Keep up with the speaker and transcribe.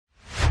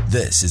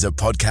This is a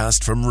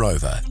podcast from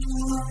Rover.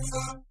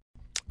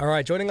 All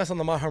right, joining us on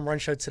the My Home Run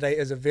Show today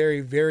is a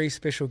very, very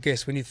special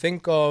guest. When you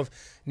think of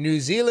New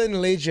Zealand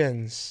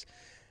legends,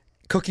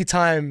 Cookie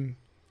Time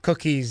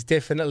cookies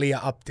definitely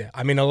are up there.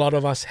 I mean, a lot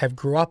of us have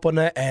grew up on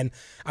it, and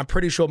I'm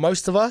pretty sure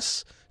most of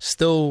us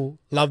still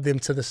love them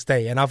to this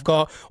day. And I've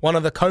got one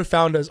of the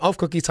co-founders of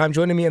Cookie Time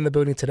joining me in the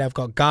building today. I've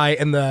got Guy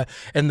in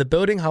the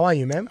building. How are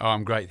you, man? Oh,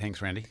 I'm great.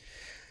 Thanks, Randy.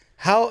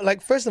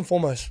 First and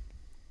foremost,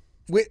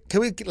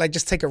 can we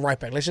just take it right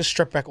back? Let's just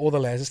strip back all the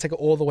layers. Let's take it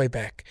all the way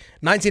back.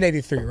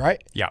 1983,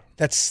 right? Yeah.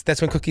 That's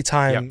when Cookie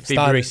Time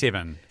February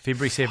started.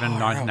 February 7,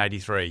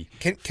 1983.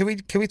 Can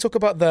we talk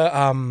about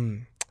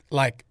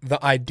the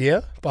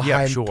idea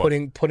behind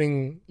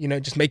putting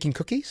just making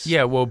cookies?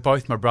 Yeah, well,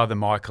 both my brother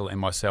Michael and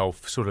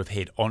myself sort of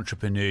had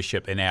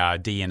entrepreneurship in our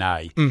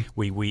DNA.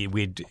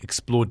 We'd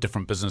explored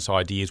different business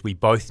ideas. We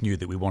both knew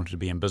that we wanted to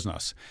be in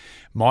business.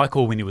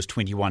 Michael, when he was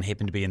 21,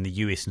 happened to be in the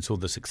US and saw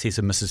the success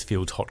of Mrs.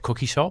 Fields hot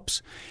cookie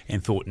shops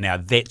and thought, now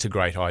that's a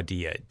great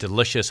idea.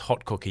 Delicious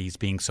hot cookies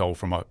being sold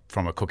from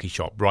a cookie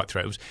shop right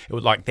through. It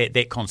was like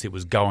that concept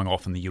was going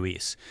off in the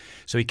US.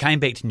 So he came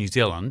back to New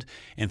Zealand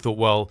and thought,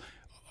 well,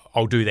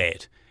 I'll do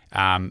that.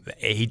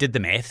 He did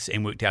the maths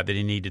and worked out that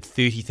he needed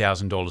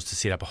 $30,000 to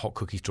set up a hot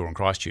cookie store in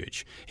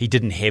Christchurch. He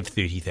didn't have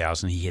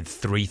 $30,000; he had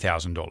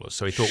 $3,000.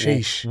 So he thought,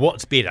 Sheesh. well,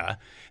 what's better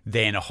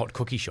than a hot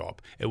cookie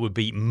shop? It would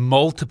be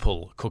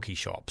multiple cookie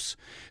shops.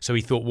 So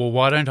he thought, well,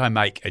 why don't I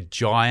make a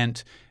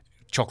giant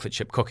chocolate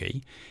chip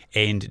cookie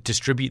and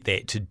distribute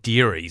that to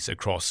dairies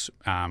across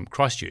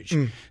Christchurch.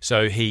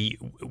 So he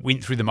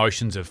went through the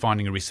motions of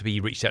finding a recipe. He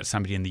reached out to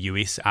somebody in the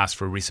US, asked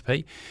for a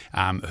recipe,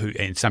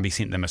 and somebody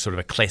sent them a sort of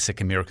a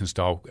classic American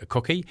style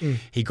cookie.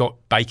 He got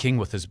baking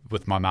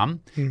with my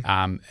mum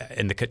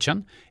in the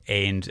kitchen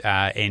and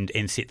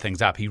set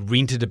things up. He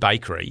rented a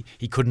bakery.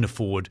 He couldn't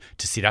afford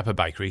to set up a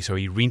bakery, so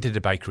he rented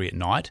a bakery at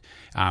night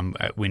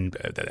when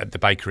the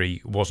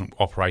bakery wasn't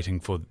operating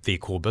for their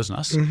core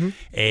business,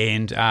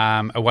 and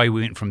away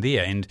we went from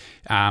there. And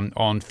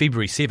on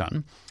February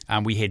 7,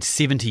 we had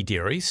 70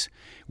 dairies.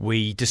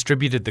 We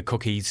distributed the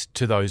cookies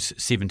to those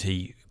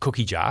 70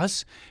 cookie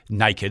jars,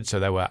 naked, so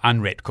they were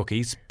unwrapped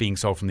cookies being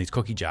sold from these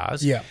cookie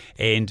jars. Yeah.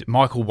 And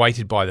Michael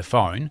waited by the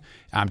phone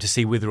to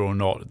see whether or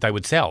not they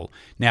would sell.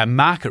 Now,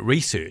 market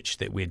research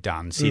that we'd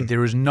done said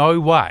there is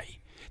no way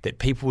that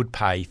people would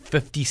pay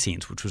 50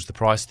 cents, which was the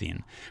price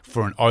then,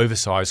 for an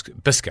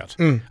oversized biscuit.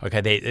 Okay,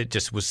 it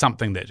just was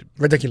something that...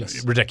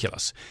 Ridiculous.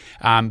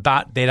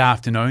 But that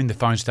afternoon, the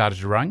phone started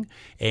to ring,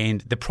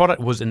 and the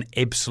product was an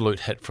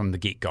absolute hit from the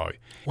get-go.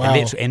 Wow.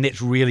 And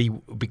that's really,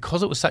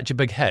 because it was such a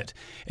big hit,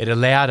 it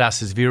allowed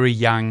us as very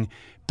young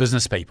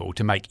business people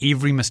to make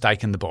every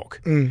mistake in the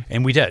book.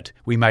 And we did.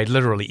 We made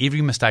literally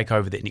every mistake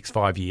over that next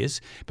 5 years.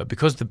 But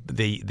because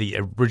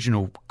the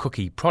original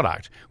cookie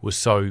product was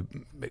so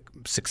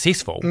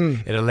successful,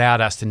 it allowed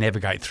us to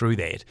navigate through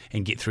that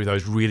and get through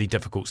those really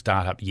difficult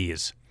startup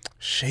years.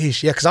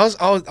 Sheesh. Yeah, because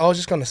I was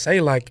just going to say,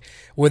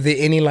 were there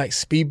any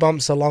speed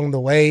bumps along the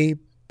way?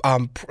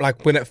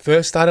 When it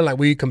first started,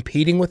 were you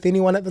competing with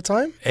anyone at the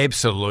time?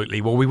 Absolutely.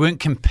 Well, we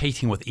weren't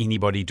competing with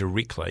anybody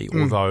directly,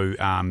 although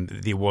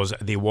there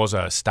was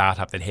a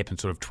startup that happened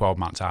sort of 12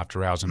 months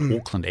after ours in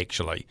Auckland,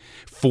 actually.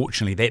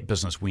 Fortunately, that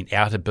business went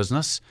out of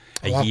business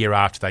a year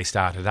after they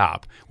started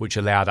up, which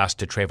allowed us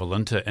to travel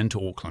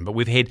into Auckland. But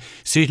we've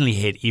certainly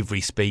had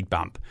every speed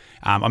bump.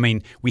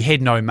 We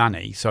had no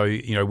money, so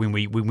when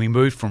we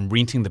moved from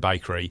renting the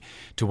bakery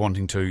to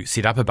wanting to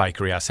set up a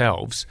bakery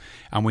ourselves,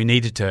 we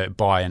needed to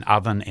buy an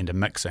oven and a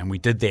mixer, and we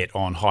did that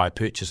on hire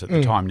purchase at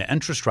the time. Now,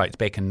 interest rates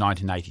back in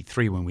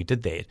 1983 when we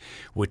did that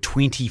were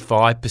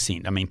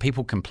 25%.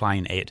 People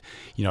complain at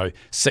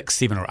 6,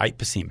 7 or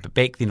 8%, but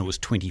back then it was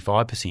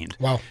 25%.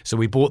 Wow. So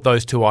we bought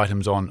those two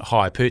items on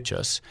hire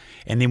purchase,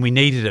 and then we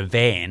needed a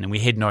van and we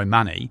had no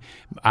money.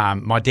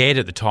 My dad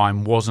at the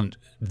time wasn't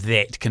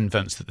that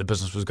convinced that the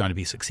business was going to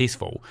be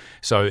successful,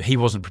 so he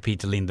wasn't prepared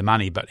to lend the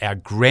money, but our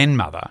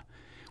grandmother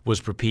was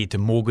prepared to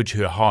mortgage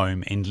her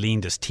home and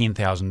lend us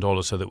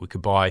 $10,000 so that we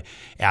could buy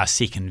our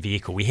second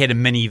vehicle. We had a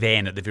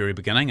minivan at the very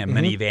beginning, a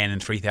minivan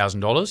and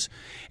 $3,000,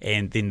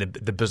 and then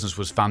the business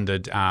was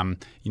funded,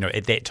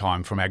 at that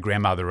time from our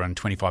grandmother and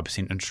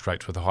 25% interest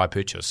rates with a high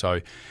purchase.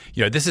 So,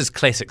 this is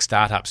classic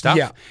startup stuff.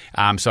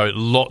 Yeah. So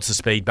lots of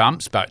speed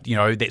bumps, but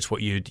that's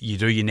what you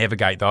do. You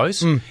navigate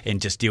those and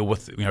just deal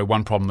with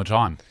one problem at a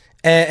time.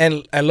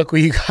 And look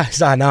where you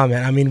guys are now,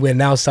 man. We're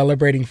now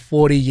celebrating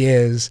 40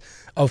 years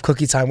of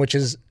Cookie Time, which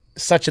is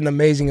such an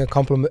amazing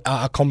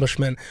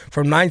accomplishment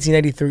from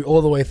 1983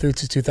 all the way through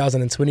to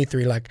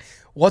 2023.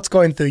 What's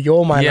going through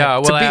your mind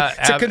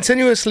to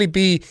continuously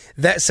be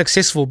that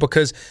successful?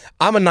 Because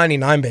I'm a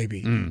 99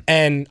 baby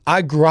and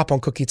I grew up on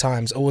Cookie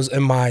Times. It was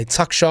in my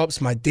tuck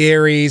shops, my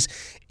dairies.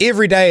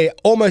 Every day,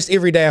 almost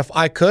every day, if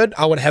I could,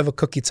 I would have a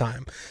Cookie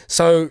Time.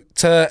 So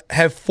to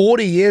have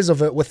 40 years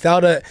of it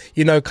without it,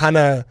 kind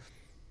of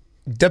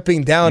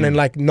dipping down and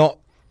not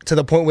to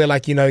the point where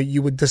like, you know,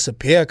 you would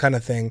disappear kind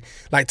of thing,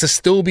 like to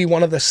still be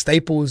one of the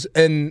staples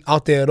in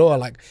Aotearoa,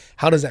 like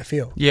how does that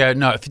feel? Yeah,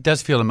 no, it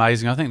does feel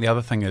amazing. I think the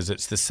other thing is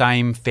it's the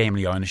same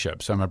family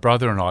ownership. So my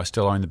brother and I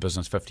still own the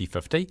business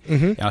 50-50.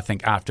 And I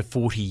think after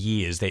 40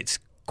 years, that's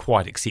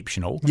quite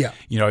exceptional. Yeah.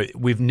 You know,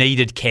 we've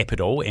needed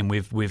capital and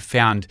we've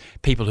found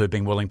people who have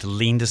been willing to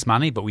lend us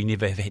money, but we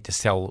never have had to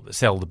sell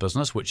the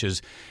business, which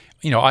is,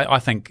 you know, I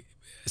think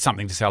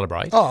something to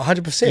celebrate. Oh,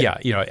 100%. Yeah,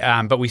 you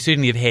know, but we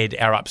certainly have had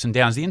our ups and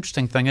downs. The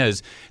interesting thing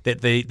is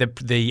that the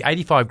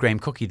 85-gram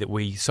cookie that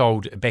we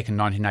sold back in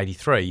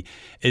 1983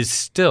 is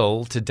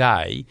still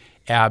today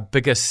our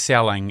biggest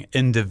selling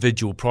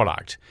individual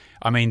product.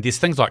 I mean, there's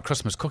things like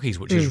Christmas cookies,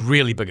 which is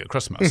really big at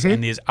Christmas,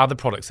 and there's other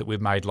products that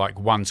we've made like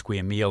One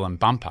Square Meal and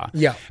Bumper.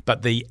 Yeah.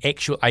 But the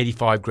actual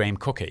 85-gram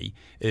cookie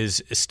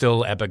is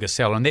still our biggest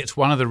seller, and that's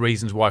one of the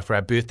reasons why for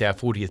our birthday, our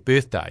 40th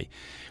birthday,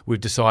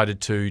 we've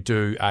decided to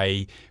do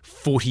a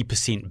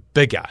 40%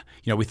 bigger.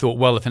 You know, we thought,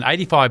 well, if an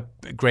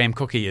 85-gram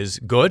cookie is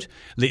good,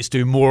 let's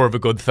do more of a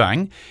good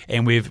thing,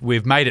 and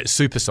we've made it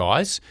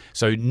supersize.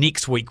 So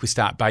next week we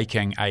start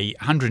baking a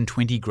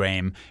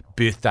 120-gram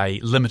birthday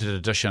limited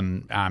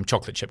edition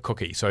chocolate chip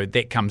cookie. So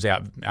that comes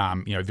out,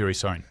 you know, very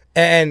soon.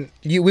 And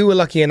we were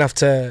lucky enough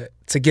to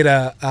get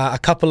a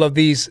couple of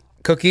these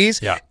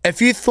cookies. Yeah. If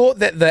you thought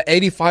that the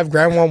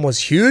 85-gram one was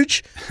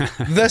huge,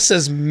 this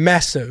is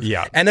massive.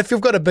 Yeah. And if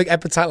you've got a big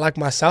appetite like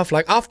myself,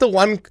 like after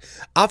one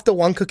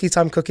cookie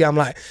time cookie, I'm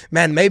like,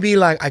 man, maybe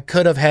like I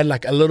could have had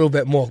like a little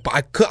bit more,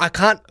 but I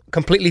can't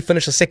completely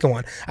finish the second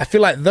one. I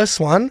feel like this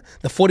one,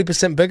 the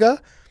 40% bigger,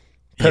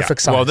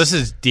 perfect size. Well, this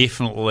is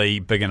definitely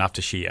big enough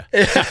to share.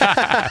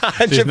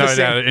 100%. There's no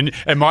doubt. And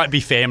it might be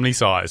family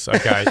size,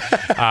 okay?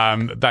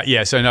 But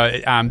yeah, so no,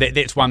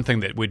 that's one thing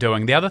that we're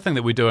doing. The other thing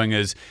that we're doing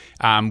is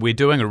we're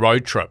doing a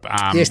road trip.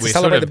 Yes, to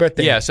celebrate the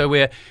birthday. Yeah, so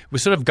we're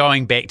sort of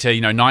going back to,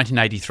 you know,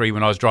 1983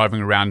 when I was driving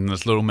around in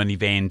this little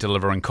minivan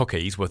delivering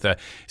cookies with a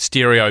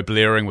stereo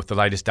blaring with the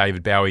latest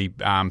David Bowie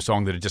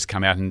song that had just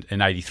come out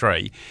in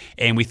 83.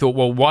 And we thought,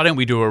 well, why don't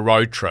we do a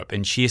road trip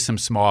and share some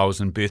smiles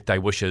and birthday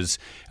wishes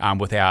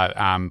with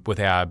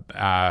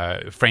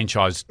our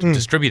franchise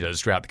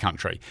distributors throughout the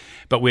country.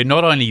 But we're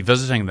not only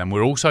visiting them,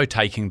 we're also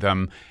taking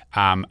them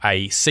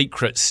a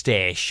secret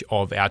stash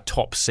of our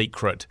top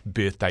secret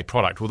birthday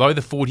product. Although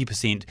the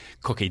 40%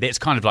 cookie, that's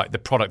kind of like the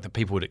product that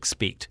people would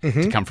expect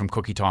to come from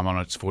Cookie Time on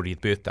its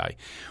 40th birthday.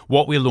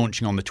 What we're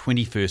launching on the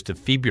 21st of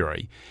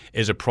February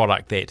is a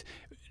product that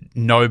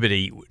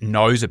nobody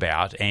knows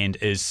about and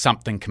is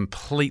something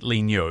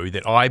completely new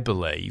that I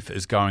believe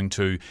is going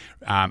to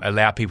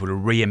allow people to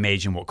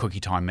reimagine what Cookie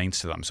Time means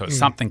to them. So it's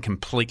something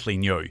completely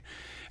new.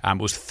 It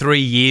was 3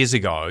 years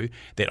ago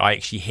that I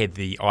actually had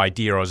the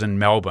idea. I was in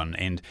Melbourne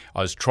and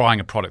I was trying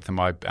a product that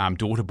my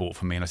daughter bought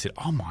for me, and I said,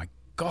 oh my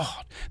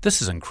God,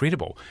 this is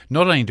incredible.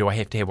 Not only do I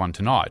have to have one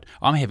tonight,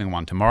 I'm having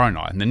one tomorrow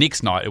night. And the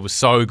next night, it was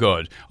so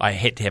good, I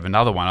had to have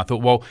another one. I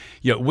thought, well,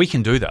 you know, we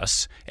can do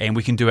this, and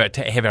we can do it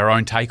to have our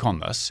own take on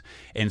this.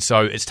 And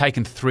so it's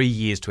taken 3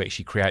 years to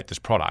actually create this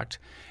product.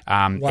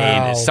 And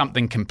it's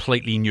something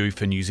completely new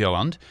for New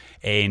Zealand.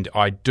 And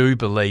I do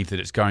believe that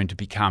it's going to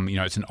become, you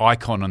know, it's an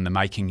icon in the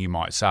making, you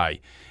might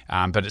say.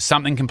 But it's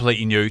something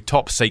completely new,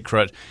 top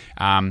secret.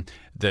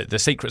 The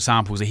secret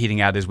samples are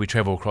heading out as we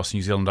travel across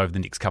New Zealand over the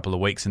next couple of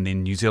weeks, and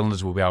then New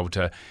Zealanders will be able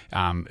to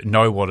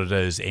know what it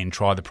is and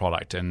try the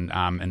product in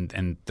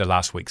the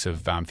last weeks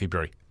of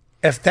February.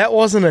 If that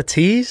wasn't a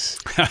tease,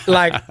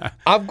 like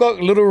I've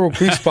got literal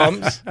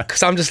goosebumps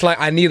because I'm just like,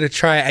 I need to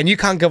try it, and you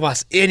can't give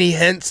us any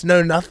hints,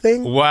 no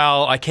nothing.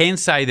 Well, I can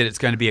say that it's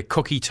going to be a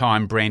Cookie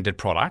Time branded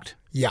product.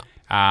 Yeah.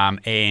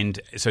 And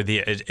so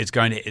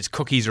its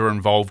cookies are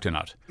involved in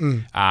it,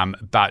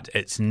 but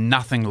it's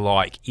nothing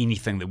like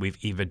anything that we've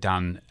ever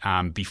done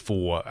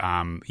before.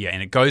 And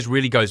it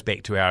really goes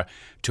back to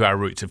our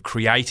roots of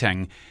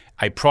creating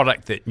a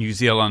product that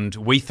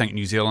we think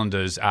New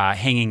Zealanders are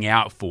hanging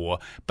out for,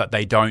 but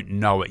they don't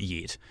know it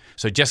yet.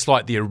 So just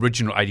like the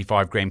original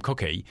 85-gram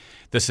cookie,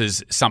 this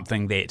is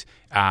something that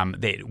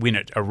when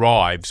it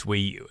arrives,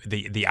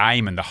 the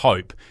aim and the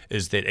hope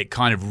is that it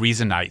kind of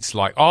resonates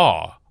like,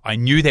 oh, I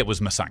knew that was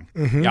missing.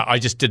 Yeah, I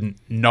just didn't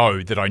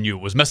know that I knew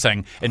it was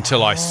missing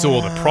until I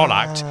saw the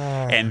product.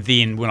 And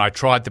then when I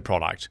tried the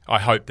product, I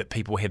hope that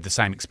people have the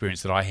same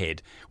experience that I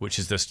had, which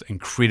is this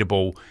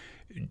incredible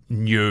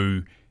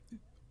new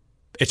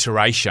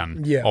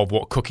iteration of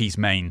what cookies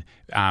mean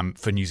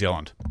for New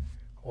Zealand.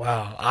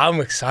 Wow,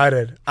 I'm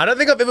excited. I don't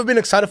think I've ever been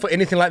excited for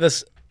anything like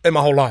this in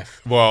my whole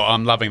life. Well,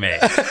 I'm loving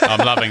that.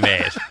 I'm loving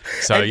that.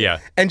 So, yeah.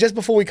 And just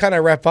before we kind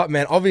of wrap up,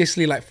 man,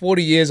 obviously like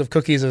 40 years of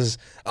cookies is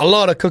a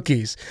lot of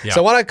cookies. Yeah.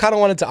 So what I kind of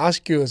wanted to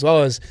ask you as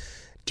well is,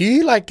 do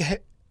you like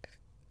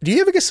Do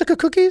you ever get sick of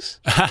cookies?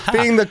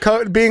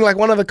 being like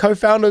one of the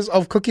co-founders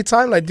of Cookie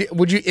Time, like, do you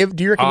reckon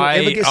you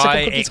ever get sick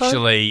of Cookie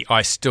Time?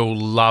 I still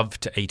love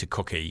to eat a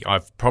cookie.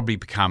 I've probably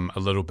become a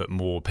little bit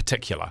more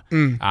particular,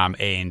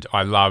 and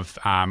I love.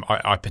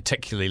 I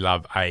particularly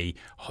love a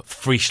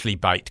freshly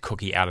baked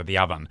cookie out of the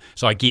oven.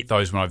 So I get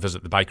those when I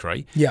visit the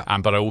bakery. Yeah.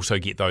 But I also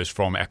get those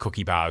from our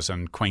cookie bars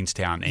in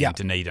Queenstown and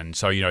Dunedin.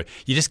 So you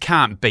just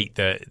can't beat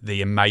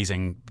the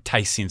amazing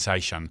taste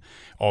sensation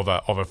of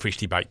a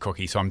freshly baked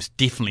cookie. So I'm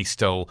definitely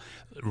still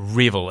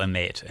revel in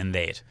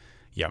that.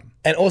 Yeah.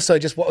 And also,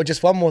 just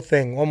one more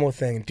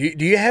thing.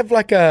 Do you have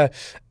like a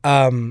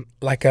how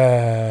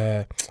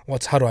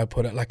do I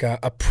put it? Like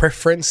a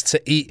preference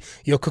to eat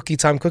your Cookie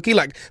Time cookie?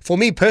 Like for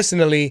me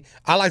personally,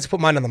 I like to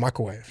put mine in the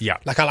microwave. Yeah.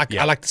 Like I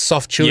like the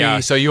soft chewy. Yeah.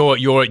 So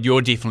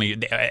you're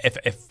definitely,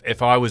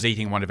 if I was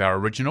eating one of our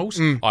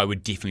originals, I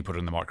would definitely put it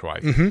in the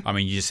microwave. Mm-hmm. I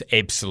mean, you just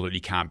absolutely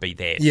can't beat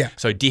that. Yeah.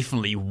 So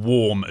definitely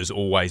warm is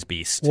always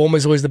best. Warm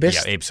is always the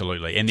best. Yeah,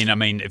 absolutely. And then I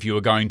mean, if you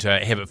were going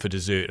to have it for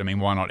dessert, I mean,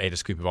 why not add a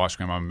scoop of ice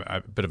cream? I'm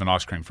a bit of an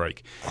ice cream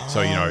freak.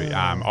 So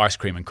ice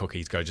cream and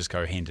cookies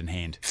go hand in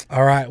hand.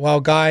 All right. Well,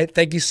 Guy,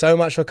 thank you so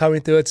much for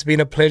coming through. It's been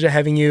a pleasure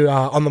having you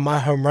on the My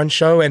Home Run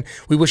show, and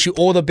we wish you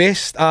all the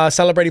best.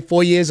 Celebrating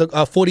 40 years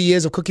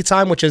of Cookie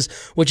Time, which is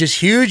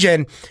huge.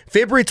 And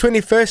February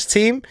 21st,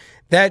 team.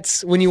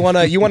 That's when you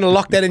wanna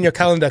lock that in your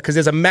calendar, because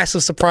there's a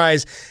massive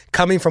surprise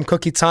coming from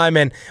Cookie Time,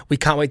 and we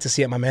can't wait to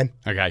see it, my man.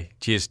 Okay.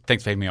 Cheers.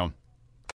 Thanks for having me on.